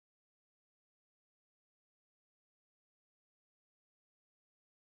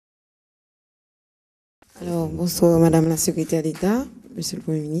Alors, bonsoir Madame la Secrétaire d'État, Monsieur le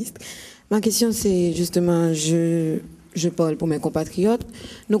Premier ministre. Ma question c'est justement, je parle pour mes compatriotes.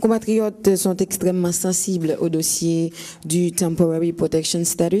 Nos compatriotes sont extrêmement sensibles au dossier du Temporary Protection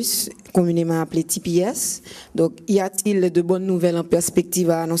Status, communément appelé TPS. Donc, y a-t-il de bonnes nouvelles en perspective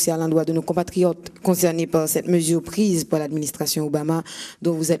à annoncer à l'endroit de nos compatriotes concernés par cette mesure prise par l'administration Obama,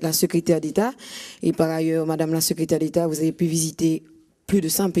 dont vous êtes la Secrétaire d'État? Et par ailleurs, Madame la Secrétaire d'État, vous avez pu visiter plus de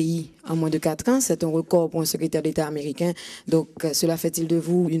 100 pays en moins de 4 ans. C'est un record pour un secrétaire d'État américain. Donc, cela fait-il de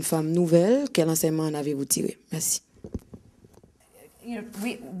vous une femme nouvelle? Quel enseignement en avez-vous tiré? Merci. You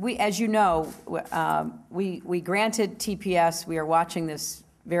know, as you know, we granted TPS. We are watching this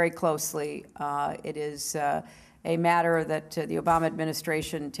very closely. It is a matter that the Obama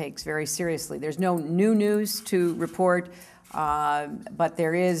administration takes very seriously. There's no new news to report, but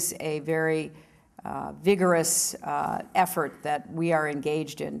there is a very vigorous effort that we are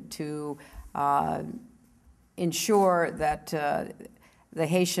engaged in to ensure that the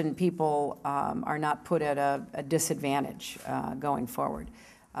Haitian people are not put at a disadvantage going forward.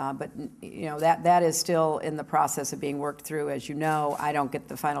 But you know, that is still in the process of being worked through. As you know, I don't get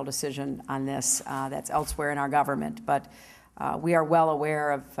the final decision on this. That's elsewhere in our government. But we are well aware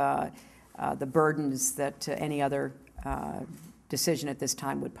of the burdens that any other decision at this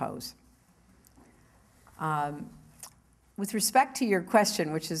time would pose. With respect to your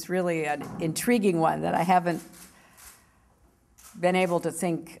question, which is really an intriguing one that I haven't been able to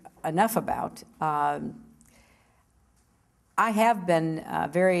think enough about, I have been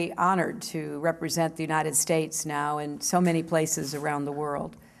very honored to represent the United States now in so many places around the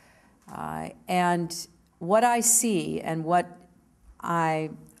world. And what I see and what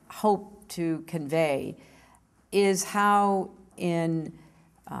I hope to convey is how in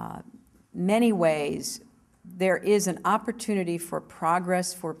many ways there is an opportunity for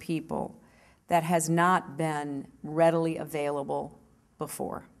progress for people that has not been readily available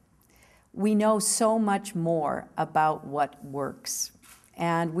before. We know so much more about what works,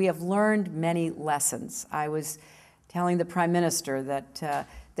 and we have learned many lessons. I was telling the Prime Minister that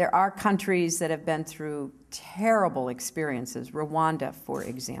there are countries that have been through terrible experiences, Rwanda, for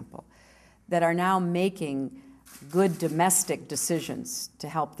example, that are now making good domestic decisions to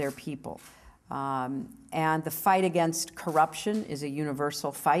help their people. And the fight against corruption is a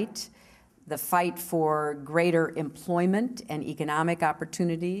universal fight. The fight for greater employment and economic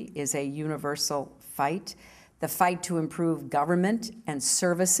opportunity is a universal fight. The fight to improve government and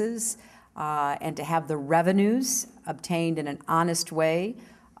services and to have the revenues obtained in an honest way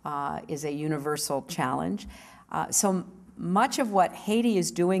is a universal challenge. So much of what Haiti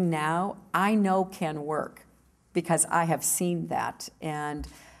is doing now, I know can work because I have seen that. And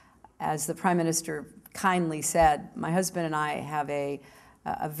as the Prime Minister kindly said, my husband and I have a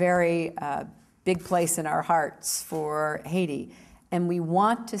very big place in our hearts for Haiti, and we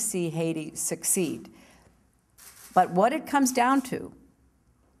want to see Haiti succeed. But what it comes down to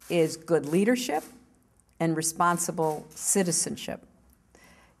is good leadership and responsible citizenship.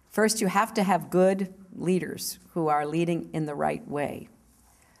 First, you have to have good leaders who are leading in the right way,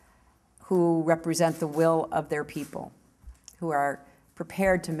 who represent the will of their people, who are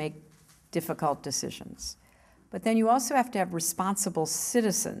prepared to make difficult decisions. But then you also have to have responsible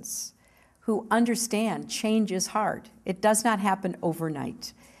citizens who understand change is hard. It does not happen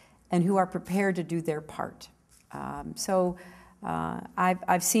overnight, and who are prepared to do their part.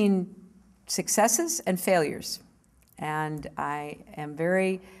 I've seen successes and failures, and I am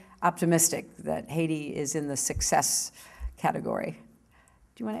very optimistic that Haiti is in the success category.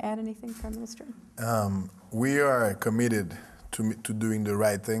 Do you want to add anything, Prime Minister? We are committed to doing the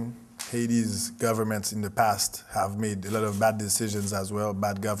right thing. Haiti's governments in the past have made a lot of bad decisions as well,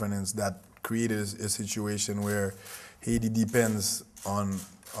 bad governance that created a situation where Haiti depends on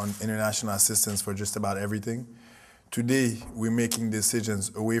international assistance for just about everything. Today, we're making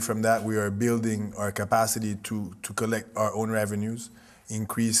decisions away from that. We are building our capacity to collect our own revenues,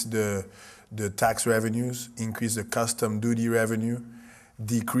 increase the tax revenues, increase the custom duty revenue,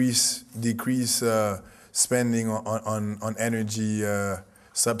 decrease spending on energy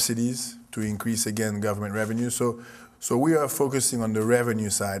subsidies to increase, again, government revenue. So we are focusing on the revenue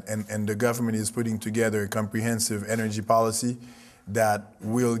side, and the government is putting together a comprehensive energy policy that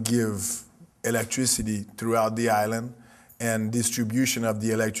will give electricity throughout the island and distribution of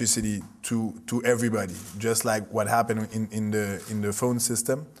the electricity to everybody, just like what happened in the phone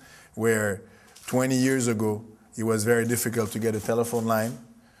system, where 20 years ago, it was very difficult to get a telephone line.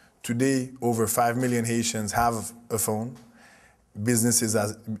 Today, over 5 million Haitians have a phone, businesses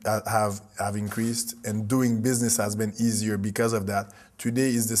have increased, and doing business has been easier because of that. Today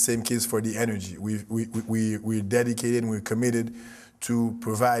is the same case for the energy. We're dedicated and we're committed to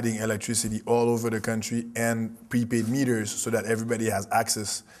providing electricity all over the country and prepaid meters so that everybody has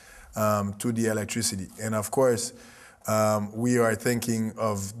access to the electricity. And of course, we are thinking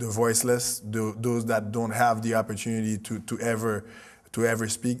of the voiceless, those that don't have the opportunity to ever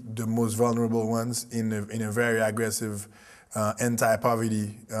speak, the most vulnerable ones, in a very aggressive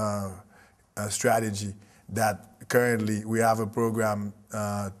anti-poverty strategy. That currently we have a program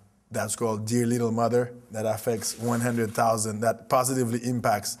that's called Dear Little Mother, that affects 100,000, that positively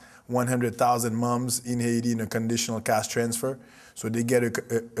impacts 100,000 moms in Haiti in a conditional cash transfer. So they get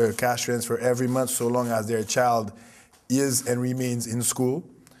a cash transfer every month so long as their child is and remains in school.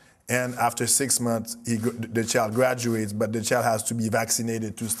 And after 6 months, the child graduates, but the child has to be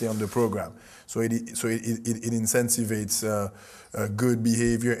vaccinated to stay on the program. So it incentivates good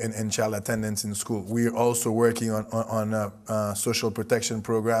behavior and child attendance in school. We're also working on social protection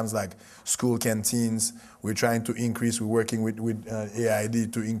programs like school canteens. We're trying to increase, we're working with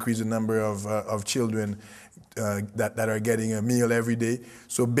AID to increase the number of children that are getting a meal every day.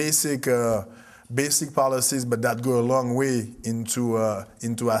 So basic policies, but that go a long way into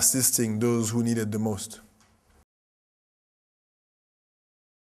assisting those who need it the most.